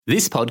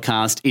This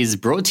podcast is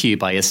brought to you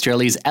by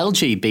Australia's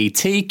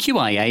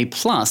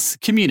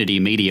LGBTQIA+ community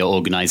media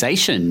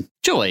organisation,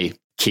 Joy.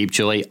 Keep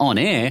Joy on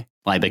air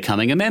by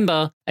becoming a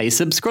member, a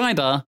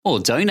subscriber, or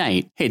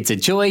donate. Head to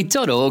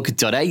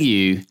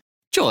joy.org.au.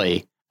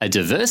 Joy, a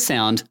diverse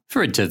sound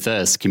for a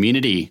diverse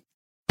community.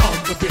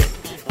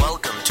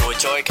 Welcome to a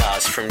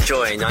Joycast from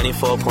Joy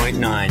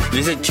 94.9.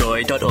 Visit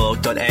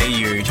joy.org.au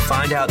to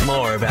find out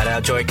more about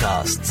our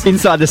Joycasts.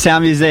 Inside the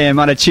Sound Museum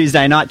on a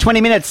Tuesday night,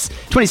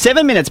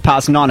 27 minutes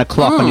past 9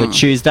 o'clock on your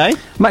Tuesday.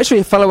 Make sure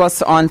you follow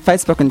us on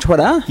Facebook and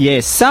Twitter.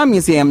 Yes. Sound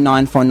Museum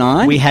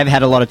 949. We have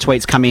had a lot of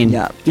tweets come in.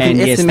 Yeah. And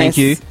yes, thank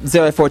you.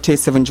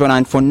 0427 Joy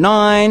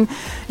 949.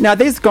 Now,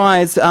 these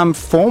guys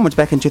formed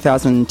back in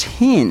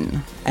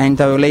 2010 and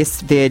they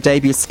released their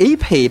debut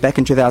EP back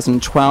in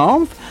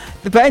 2012.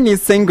 The brand new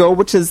single,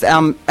 which is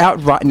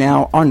out right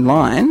now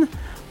online,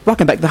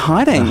 Welcome Back The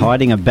Hiding. The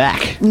Hiding are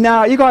back.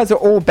 Now, you guys are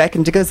all back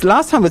in because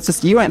last time it was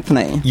just you,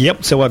 Anthony.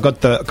 Yep, so I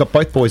got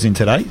both boys in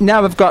today.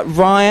 Now we've got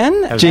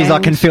Ryan. Geez, I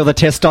can feel the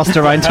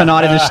testosterone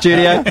tonight in the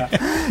studio.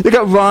 You've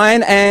got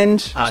Ryan and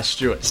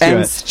Stuart.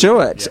 and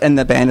Stuart in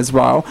the band as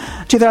well.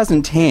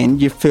 2010,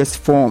 you first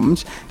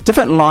formed.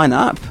 Different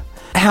lineup.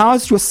 How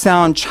has your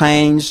sound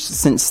changed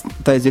since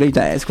those early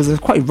days? Because it was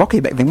quite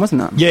rocky back then,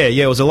 wasn't it? Yeah,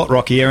 it was a lot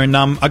rockier. And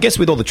I guess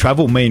with all the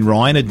travel me and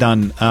Ryan had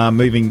done,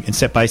 moving and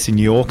set base in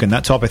New York and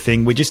that type of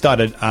thing, we just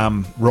started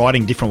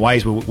writing different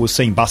ways. We're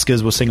seeing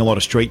buskers, we're seeing a lot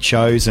of street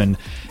shows, and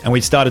we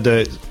started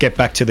to get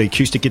back to the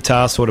acoustic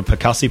guitar, sort of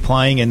percussive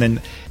playing. And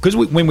then, because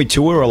when we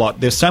tour a lot,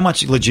 there's so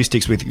much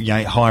logistics with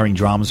hiring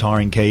drums,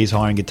 hiring keys,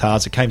 hiring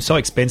guitars. It became so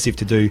expensive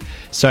to do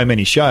so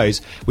many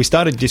shows. We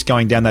started just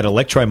going down that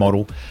electro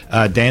model,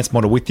 dance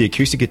model with the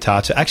acoustic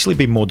guitar to actually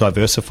be more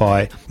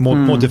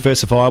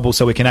diversifiable,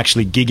 so we can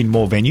actually gig in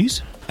more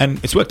venues, and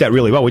it's worked out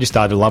really well. We just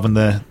started loving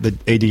the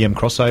EDM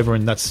crossover,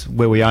 and that's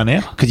where we are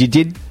now. Because you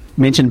did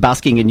mention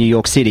busking in New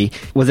York City.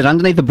 Was it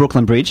underneath the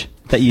Brooklyn Bridge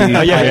that you...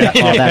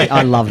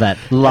 I love that.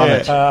 Love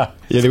it. Yeah,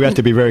 we have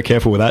to be very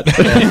careful with that.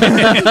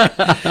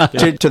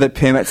 To the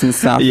permits and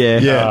stuff. Yeah.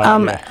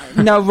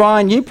 Now,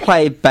 Ryan, you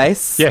play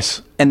bass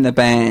in the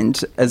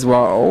band as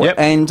well. Yep.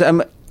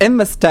 And in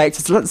the States,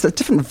 it's a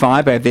different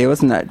vibe over there,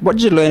 isn't it? What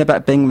did you learn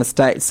about being in the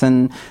States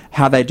and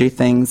how they do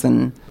things?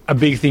 And A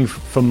big thing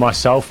for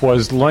myself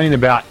was learning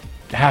about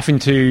having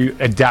to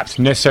adapt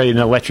necessarily an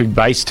electric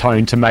bass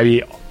tone to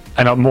maybe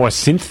a more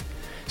synth.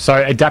 So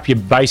adapt your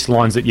bass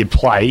lines that you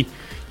play.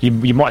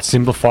 You might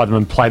simplify them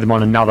and play them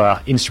on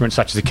another instrument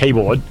such as a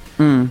keyboard.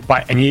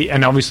 But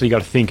and obviously you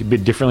got to think a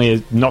bit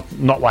differently.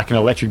 Not like an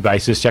electric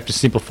bassist. You have to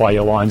simplify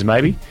your lines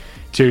maybe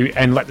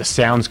and let the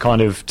sounds kind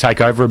of take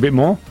over a bit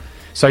more.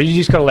 So you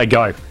just got to let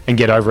go and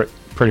get over it,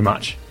 pretty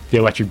much, the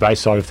electric bass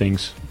side of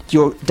things.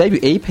 your debut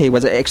EP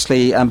was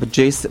actually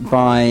produced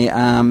by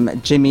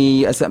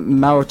Jimmy, is it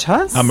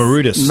Marutas?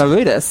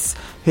 Marudis,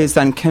 who's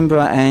done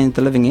Kimbra and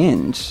The Living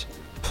End.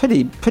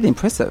 Pretty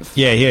impressive.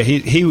 Yeah.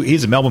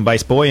 He's a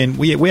Melbourne-based boy, and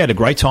we had a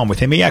great time with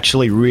him. He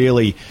actually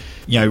really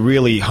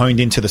honed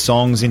into the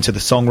songs, into the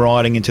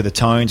songwriting, into the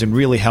tones, and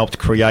really helped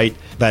create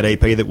that EP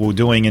that we were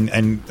doing.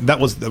 And that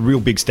was a real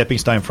big stepping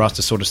stone for us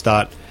to sort of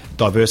start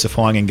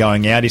diversifying and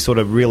going out. He sort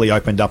of really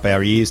opened up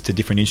our ears to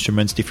different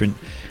instruments, different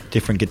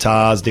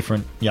guitars,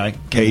 different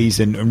keys,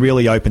 and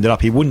really opened it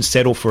up. He wouldn't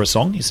settle for a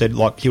song. He said,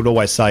 he would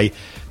always say,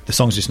 the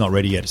song's just not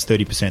ready yet. It's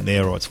 30%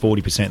 there, or it's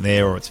 40%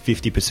 there, or it's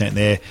 50%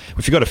 there.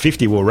 If you got a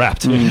 50, we're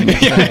wrapped.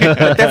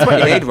 That's what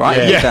you need,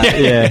 right?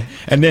 Yeah.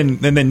 And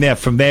then now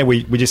from there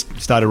we just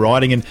started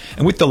writing, and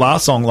with the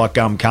last song,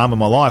 Calm in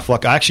My Life, I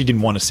actually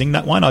didn't want to sing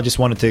that one. I just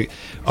wanted to.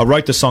 I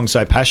wrote the song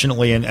so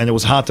passionately, and it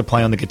was hard to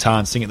play on the guitar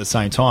and sing at the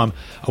same time.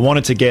 I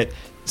wanted to get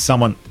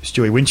someone,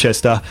 Stewie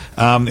Winchester,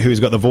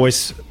 who's got the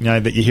voice,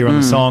 that you hear on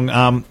the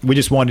song. We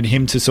just wanted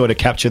him to sort of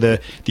capture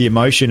the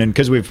emotion, and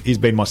because he's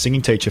been my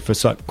singing teacher for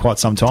quite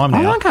some time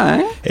now. Oh,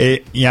 okay.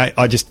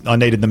 I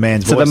needed the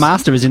man's voice. So the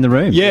master is in the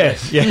room. Yeah.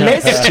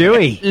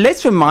 Stewie.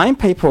 Let's remind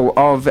people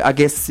of, I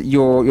guess,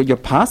 your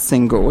past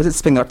singles. It's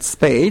Spin Up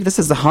Speed. This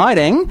is The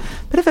Hiding.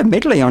 Bit of a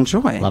medley on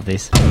Joy. Love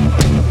this.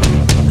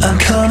 I'm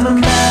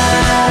coming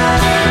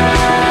back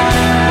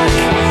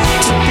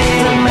to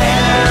be the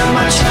man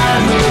my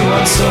childhood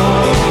once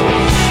saw.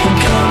 I'm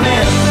coming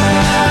back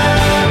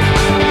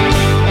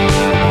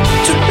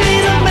to be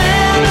the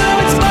man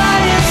who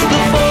inspires the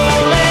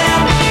fallen.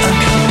 I'm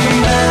coming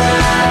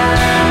back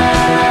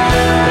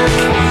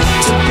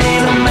to be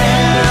the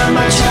man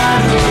my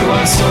childhood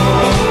once saw.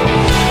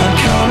 I'm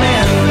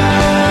coming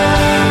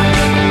back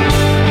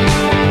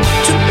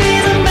to be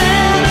the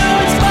man who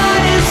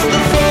inspires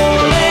the fallen.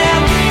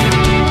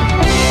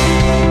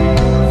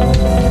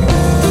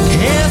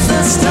 If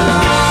the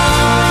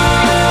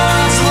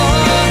stars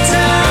look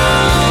down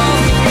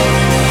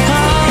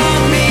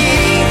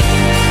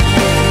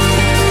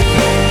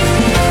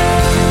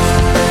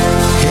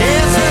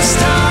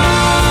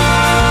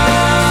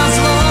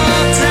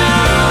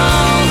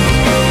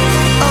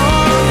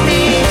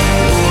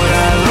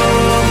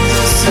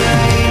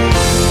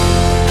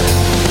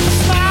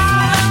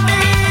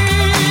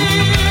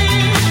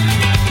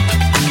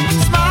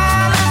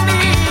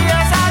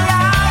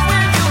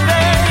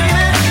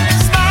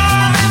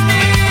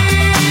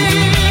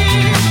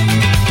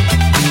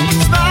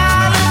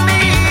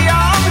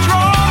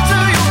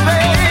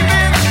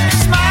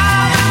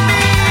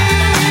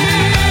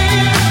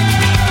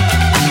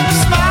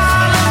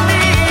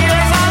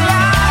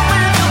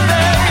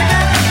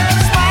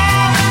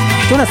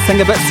you want to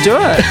sing a bit,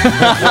 Stuart?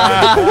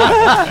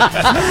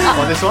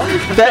 On this one?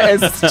 That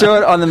is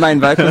Stuart on the main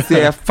vocals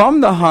there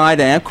from The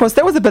Hiding. Of course,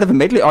 that was a bit of a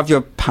medley of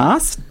your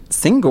past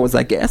singles,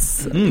 I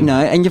guess. You know,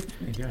 and you've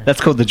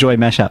That's called the Joy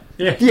Mashup.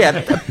 yeah,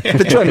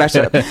 the Joy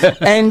Mashup.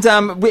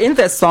 And we ended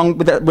that song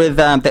with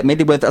that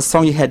medley with a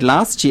song you had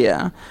last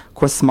year,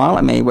 called Smile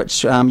at Me,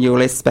 which you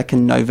released back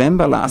in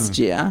November last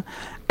year.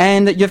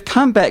 And you've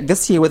come back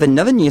this year with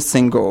another new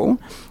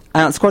single.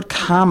 It's called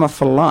Karma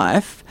for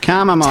Life.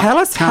 Karma My Tell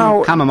us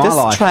how Karma My this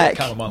Life. track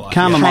Karma My Life.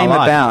 Karma My came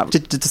Life. about.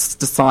 Did you just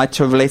decide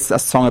to release a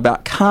song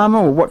about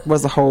karma, or what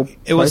was the whole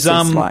It was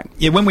process like?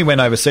 yeah. When we went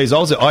overseas,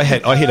 I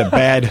hit a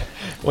bad.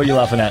 What are you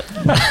laughing at?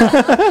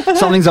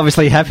 Something's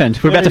obviously happened.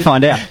 We're about to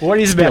find out. What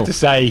he's about to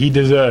say, he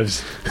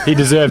deserves. He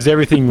deserves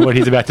everything what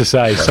he's about to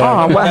say. So,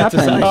 Oh, what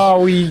happened?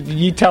 oh,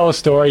 you tell a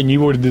story and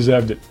you would have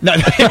deserved it. No,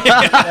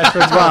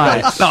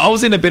 Right. no, I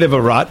was in a bit of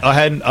a rut.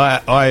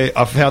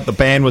 I felt the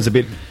band was a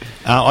bit.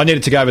 I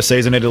needed to go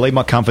overseas. I needed to leave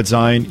my comfort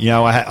zone. You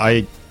know,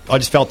 I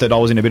just felt that I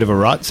was in a bit of a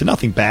rut. So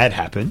nothing bad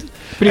happened.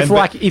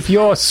 But if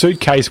your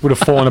suitcase would have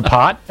fallen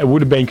apart, it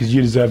would have been because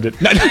you deserved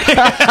it. Not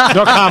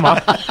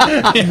karma.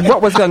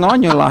 What was going on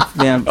in your life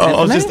there? I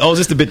was Anthony?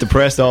 just a bit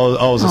depressed. I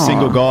was a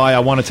single guy. I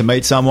wanted to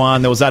meet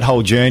someone. There was that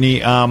whole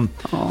journey. I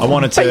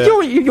wanted to.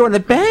 But you're in a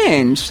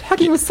band. How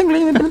can you be single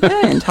in a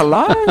band?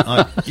 Hello?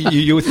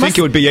 You would think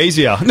it would be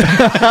easier.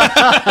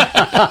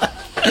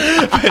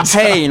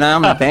 Hey,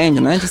 I'm in a band,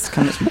 just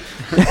kind of...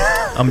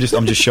 I'm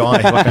just shy.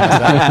 What can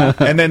I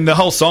say? And then the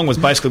whole song was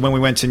basically when we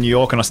went to New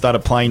York and I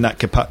started playing that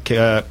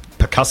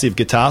percussive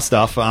guitar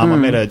stuff. I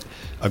met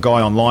a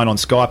guy online on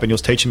Skype and he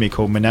was teaching me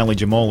called Manali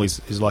Jamal.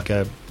 He's like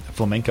a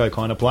flamenco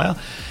kind of player.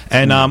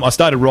 And I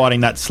started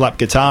writing that slap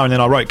guitar, and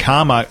then I wrote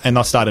Karma, and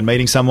I started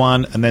meeting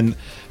someone, and then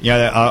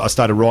I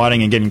started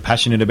writing and getting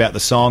passionate about the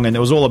song, and it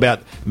was all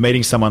about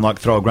meeting someone like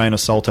throw a grain of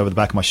salt over the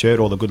back of my shirt,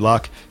 all the good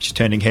luck. She's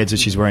turning heads as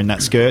she's wearing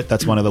that skirt.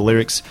 That's one of the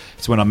lyrics.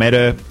 It's when I met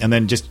her, and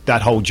then just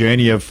that whole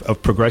journey of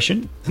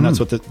progression, and that's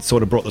what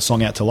sort of brought the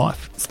song out to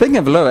life. Speaking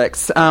of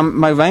lyrics,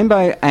 my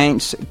rainbow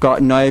ain't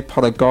got no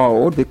pot of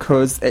gold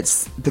because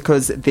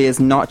there's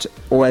not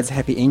always a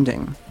happy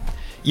ending.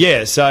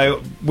 Yeah,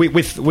 so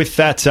with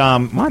that,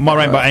 my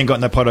rainbow ain't got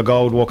no pot of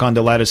gold, walk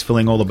under ladders,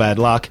 filling all the bad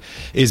luck,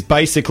 is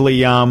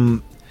basically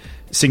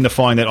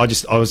signifying that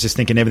I was just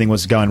thinking everything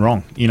was going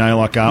wrong.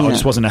 I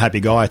just wasn't a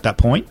happy guy at that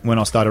point when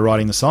I started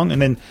writing the song, and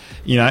then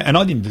and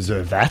I didn't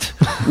deserve that.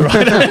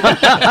 Right?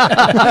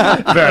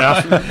 Fair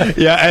enough.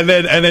 Yeah, and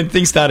then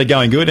things started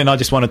going good, and I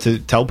just wanted to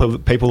tell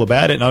people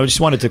about it, and I just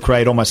wanted to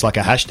create almost like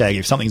a hashtag.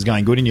 If something's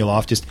going good in your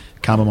life, just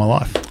Karma My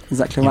Life.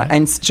 Exactly right.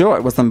 And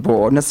Stuart was on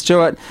board. Now,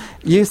 Stuart,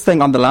 you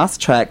sang on the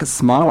last track,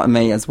 Smile at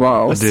Me, as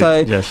well. I did, so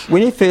yes.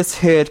 when you first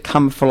heard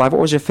Karma for Life,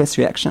 what was your first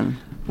reaction?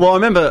 Well, I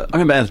remember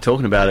Anthony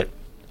talking about it,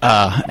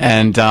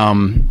 and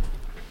I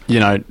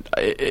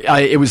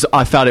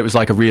felt it was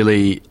like a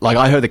really, like,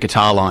 I heard the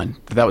guitar line.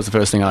 That was the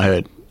first thing I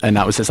heard, and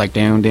that was just like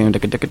down, down,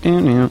 down,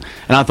 down, down,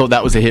 and I thought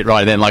that was a hit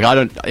right then. Like, I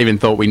don't even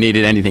thought we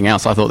needed anything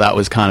else. I thought that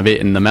was kind of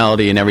it, and the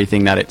melody and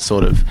everything that it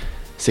sort of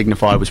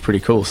signified was pretty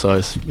cool. So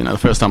the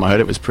first time I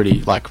heard it was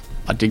pretty, like,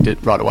 I digged it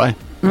right away.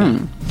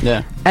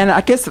 Yeah. And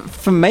I guess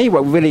for me,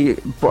 what really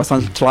brought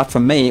something to life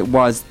for me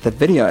was the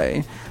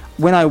video.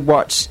 When I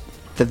watched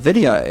the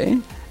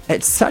video,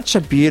 it's such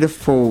a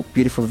beautiful,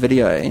 beautiful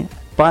video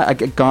by a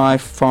guy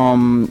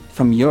from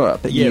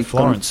Europe.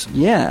 Florence.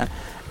 Yeah.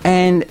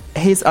 And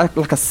he's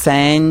like a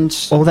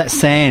sand... All that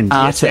sand.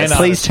 Artist.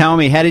 Please tell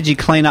me, how did you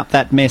clean up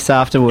that mess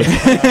afterwards?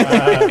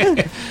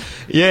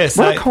 Yes.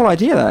 What a cool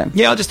idea, though.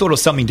 Yeah, I just thought it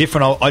was something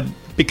different.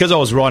 Because I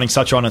was writing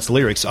such honest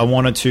lyrics, I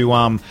wanted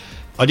to...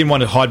 I didn't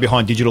want to hide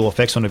behind digital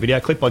effects on a video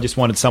clip. I just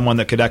wanted someone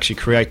that could actually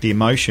create the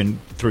emotion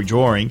through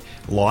drawing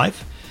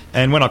live.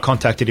 And when I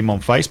contacted him on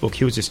Facebook,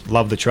 he was just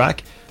loved the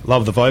track,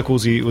 loved the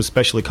vocals. He was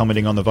especially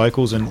commenting on the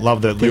vocals and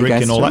loved the lyric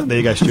and all that. There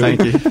you go, Stuart.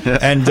 Thank you.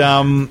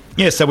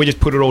 And so we just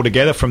put it all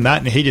together from that.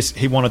 And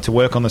he wanted to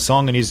work on the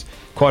song, and he's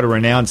quite a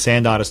renowned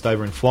sand artist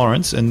over in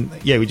Florence. And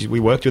yeah, we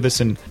worked with us,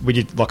 and we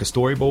did like a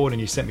storyboard, and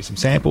he sent me some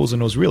samples,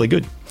 and it was really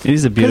good. It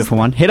is a beautiful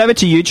one. Head over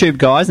to YouTube,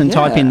 guys, and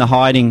type in The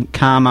Hiding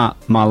Karma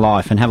My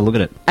Life and have a look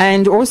at it.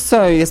 And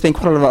also, there's been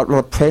quite a lot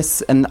of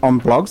press on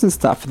blogs and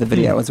stuff for the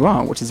video as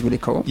well, which is really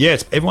cool. Yeah,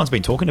 everyone's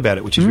been talking about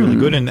it, which is really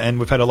good, and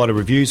we've had a lot of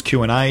reviews,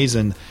 Q&As,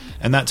 and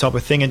that type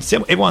of thing. And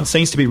everyone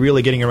seems to be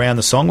really getting around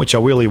the song, which I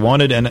really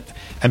wanted.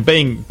 And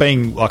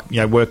being like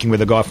working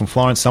with a guy from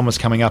Florence, summer's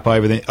coming up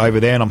over there,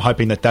 and I'm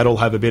hoping that'll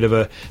have a bit of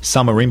a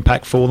summer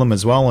impact for them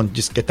as well, and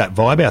just get that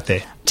vibe out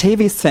there.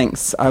 TV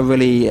syncs are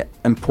really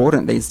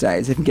important these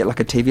days. You can get like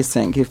a TV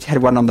sync. You've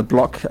had one on the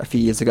block a few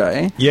years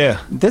ago.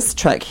 Yeah. This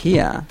track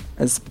here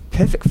is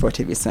perfect for a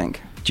TV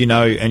sync. Do you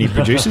know any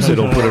producers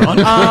that'll put it on?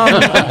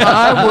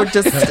 I would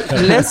just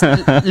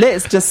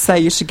let's just say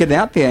you should get it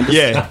out there and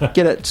just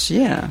get it.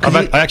 Yeah,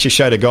 I actually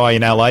showed a guy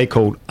in LA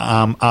called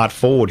Art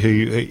Ford, who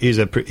is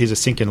a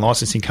sync and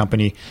licensing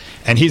company,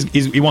 and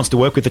he wants to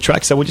work with the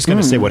track. So we're just going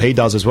to see what he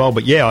does as well.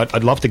 But yeah,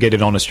 I'd love to get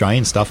it on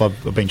Australian stuff.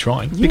 I've been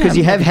trying because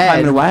you have had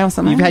it away or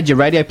something. You've had your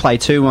radio play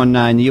too on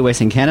in the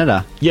US and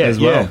Canada. as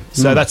well.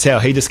 So that's how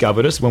he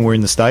discovered us when we're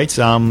in the States.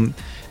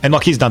 And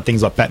like he's done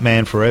things like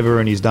Batman Forever,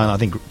 and he's done, I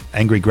think,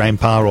 Angry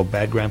Grandpa or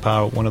Bad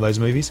Grandpa, or one of those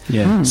movies.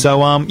 Yeah.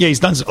 So he's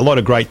done a lot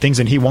of great things,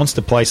 and he wants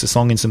to place a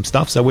song in some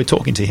stuff. So we're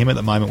talking to him at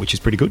the moment, which is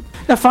pretty good.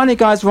 Now, finally,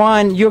 guys,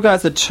 Ryan, you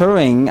guys are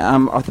touring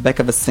off the back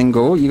of a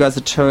single. You guys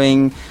are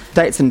touring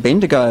dates in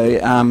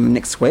Bendigo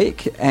next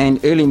week, and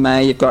early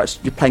May you're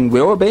playing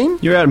Werribee.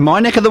 You're out of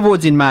my neck of the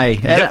woods in May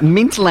at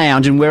Mint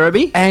Lounge in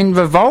Werribee, and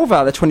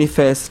Revolver the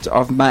 21st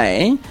of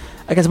May.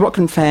 I guess what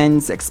can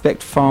fans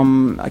expect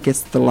from, I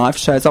guess, the live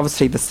shows?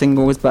 Obviously the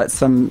singles, but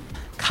some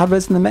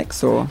covers in the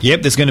mix, or?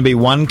 Yep, there's going to be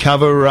one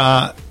cover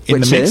in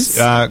Which the mix.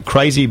 is?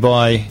 Crazy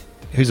by...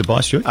 Who's it by,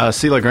 Stuart?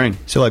 CeeLo Green.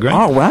 CeeLo Green.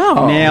 Oh,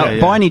 wow. Now,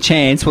 by any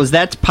chance, was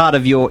that part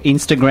of your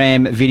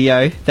Instagram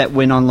video that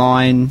went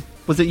online?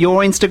 Was it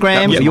your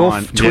Instagram or your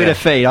mine. Twitter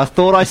feed? I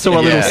thought I saw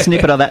a little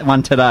snippet of that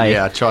one today.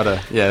 Yeah, I try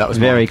to... Yeah, that was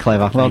Very mine.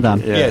 clever. Well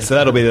done. Yeah, so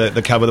that'll be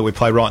the cover that we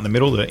play right in the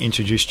middle to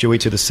introduce Stewie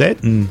to the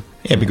set, and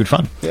it'll be good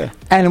fun. Yeah.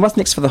 And what's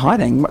next for The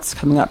Hiding? What's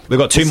coming up? We've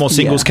got two more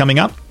singles coming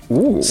up.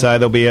 Ooh. So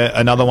there'll be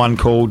another one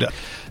called...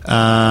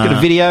 Got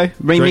a video,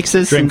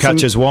 remixes.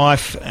 Dreamcatcher's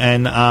Wife,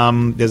 and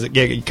there's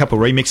a couple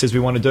of remixes we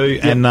want to do,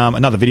 and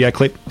another video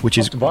clip, which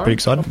is pretty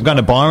exciting. We're going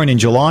to Byron in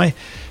July,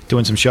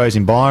 doing some shows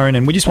in Byron,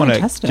 and we just want to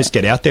just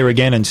get out there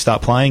again and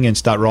start playing and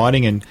start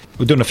writing, and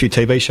we're doing a few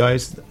TV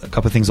shows, a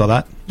couple of things like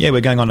that. Yeah,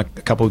 we're going on a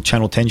couple of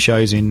Channel 10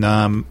 shows in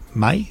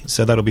May,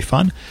 so that'll be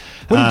fun.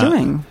 What are you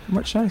doing?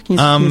 What show? Can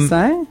you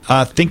say?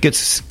 I think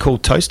it's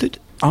called Toasted.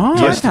 Oh,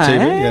 Toasted okay.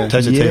 TV, yeah.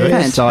 Toasted TV.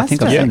 Yeah, so I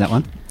think I've Fantastic. seen that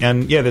one.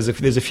 And yeah, there's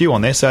a few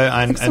on there. So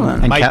and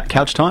Excellent. And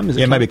Couch Time? Is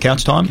it maybe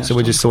Couch Time. So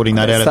we're just sorting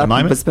that out at Start the in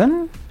moment.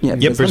 Brisbane? Yeah,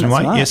 Yep, Brisbane that's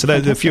Way. right. Yeah, so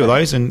there's a few of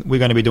Fantastic. those, and we're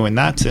going to be doing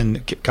that and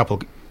a couple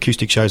of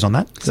acoustic shows on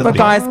that. So But that'll be-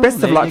 guys, best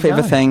of there luck you for go.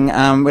 everything.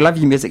 We love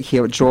your music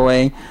here at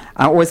Joy.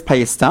 Always play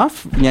your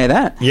stuff. You know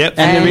that. Yep.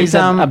 And there is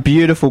a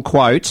beautiful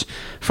quote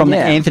from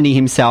Yeah. Anthony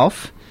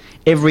himself.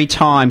 Every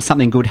time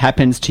something good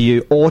happens to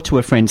you or to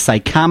a friend, say,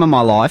 "Karma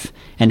my life,"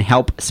 and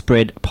help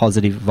spread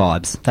positive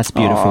vibes. That's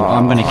beautiful.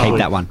 I'm going to keep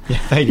that one.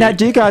 Thank you. Now,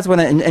 do you guys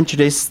want to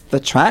introduce the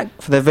track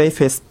for the very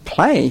first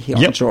play here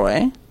on Yep.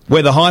 Joy?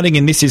 We're The Hiding,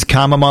 and this is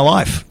Karma My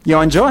Life. You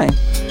enjoy.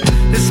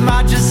 This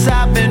might just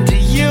happen to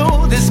you.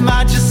 This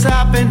might just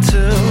happen to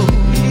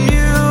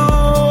you.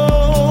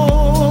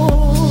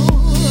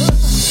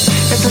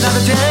 It's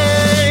another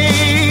day.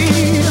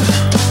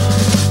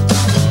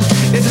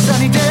 It's a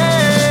sunny day.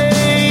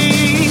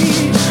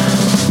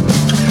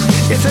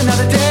 It's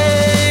another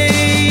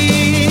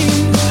day.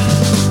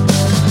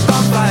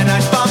 Bonfire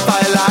nights,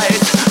 bonfire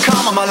lights.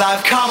 Come on my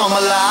life, come on my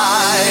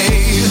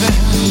life.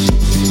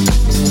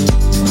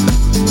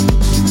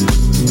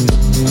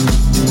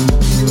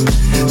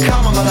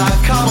 Come on my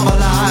life, come on my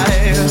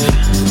life.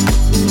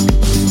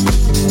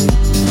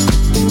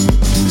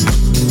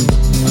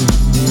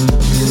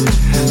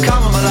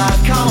 Come on my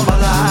life, come on my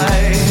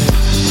life.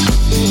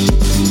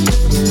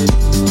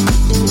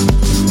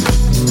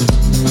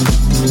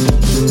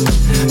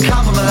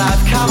 Come on my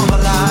life, come on my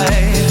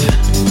life.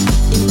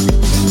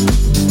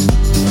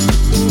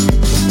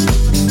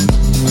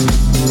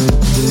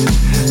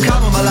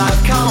 Come on my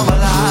life, come on my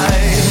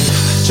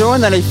life. Joy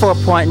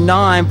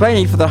 94.9,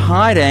 Brainy for The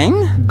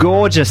Hiding.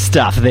 Gorgeous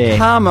stuff there.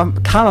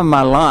 Karma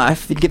My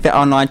Life. You can get that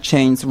on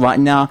iTunes right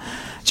now.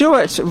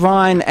 Stuart,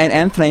 Ryan, and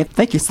Anthony,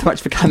 thank you so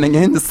much for coming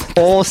in.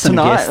 Awesome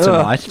guest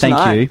tonight.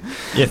 Thank you.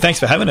 Yeah, thanks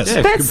for having us.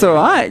 That's all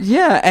right,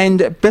 yeah.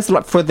 And best of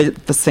luck for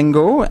the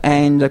single,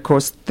 and of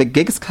course the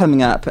gigs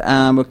coming up.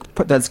 We'll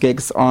put those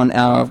gigs on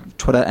our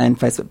Twitter and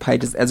Facebook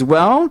pages as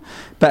well.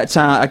 But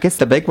I guess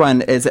the big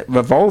one is at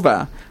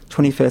Revolver,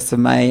 21st of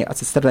May.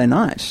 It's a Saturday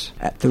night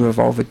at the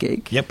Revolver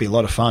gig. Yep, be a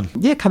lot of fun.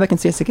 Yeah, come back and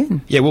see us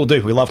again. Yeah, we'll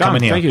do. We love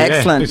coming here. Thank you.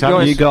 Excellent. Thanks for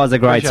having You us. guys are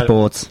great Appreciate it.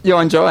 sports. You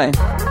enjoy.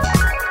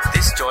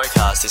 This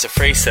Joycast is a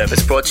free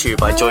service brought to you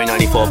by Joy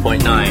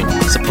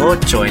 94.9.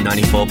 Support Joy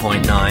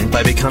 94.9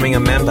 by becoming a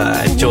member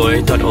at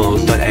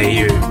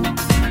joy.org.au.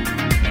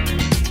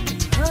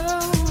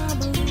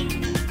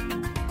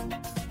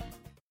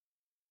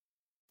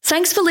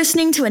 Thanks for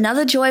listening to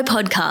another Joy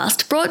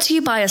podcast brought to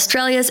you by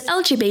Australia's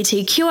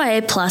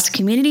LGBTQIA+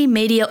 community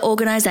media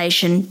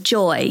organisation,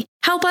 Joy.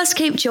 Help us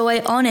keep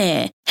Joy on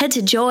air. Head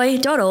to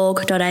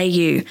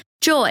joy.org.au.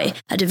 Joy,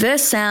 a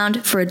diverse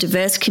sound for a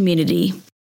diverse community.